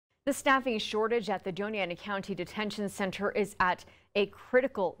The staffing shortage at the Dona County Detention Center is at a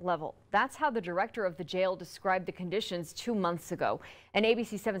critical level. That's how the director of the jail described the conditions 2 months ago. And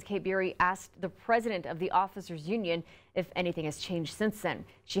ABC 7's Kate Beery asked the president of the Officers Union if anything has changed since then.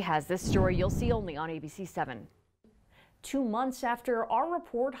 She has this story you'll see only on ABC 7. 2 months after our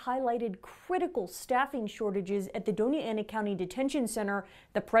report highlighted critical staffing shortages at the Dona County Detention Center,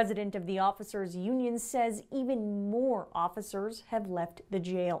 the president of the Officers Union says even more officers have left the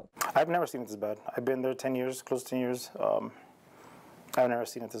jail. I've never seen it this bad. I've been there 10 years, close to 10 years. I've never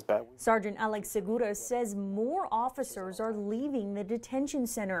seen it this bad. Sergeant Alex Segura says more officers are leaving the detention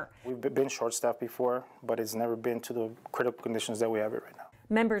center. We've been short-staffed before, but it's never been to the critical conditions that we have it right now.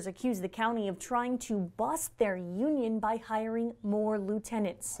 Members accuse the county of trying to bust their union by hiring more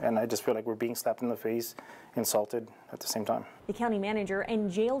lieutenants. And I just feel like we're being slapped in the face, insulted at the same time. The county manager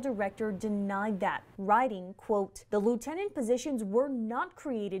and jail director denied that, writing, quote, "The lieutenant positions were not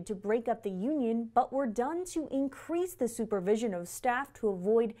created to break up the union, but were done to increase the supervision of staff to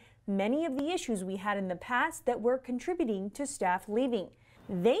avoid many of the issues we had in the past that were contributing to staff leaving."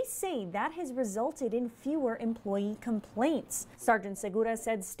 They say that has resulted in fewer employee complaints. Sergeant Segura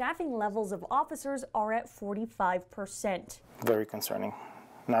said staffing levels of officers are at 45%. Very concerning,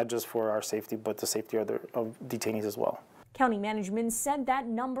 not just for our safety, but the safety of detainees as well. County management said that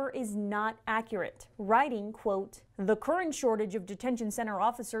number is not accurate, writing, quote, "The current shortage of detention center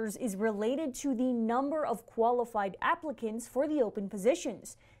officers is related to the number of qualified applicants for the open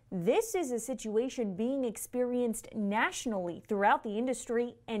positions. This is a situation being experienced nationally throughout the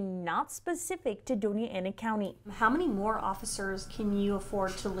industry and not specific to Dona County." How many more officers can you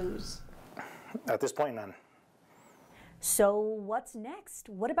afford to lose? At this point, none. So what's next?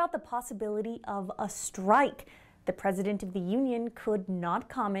 What about the possibility of a strike? The president of the union could not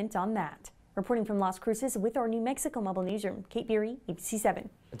comment on that. Reporting from Las Cruces with our New Mexico Mobile Newsroom, Kate Beery, ABC 7.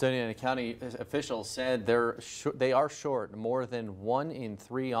 Dona County officials said they are short more than 1 in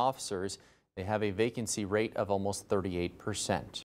 3 officers. They have a vacancy rate of almost 38%.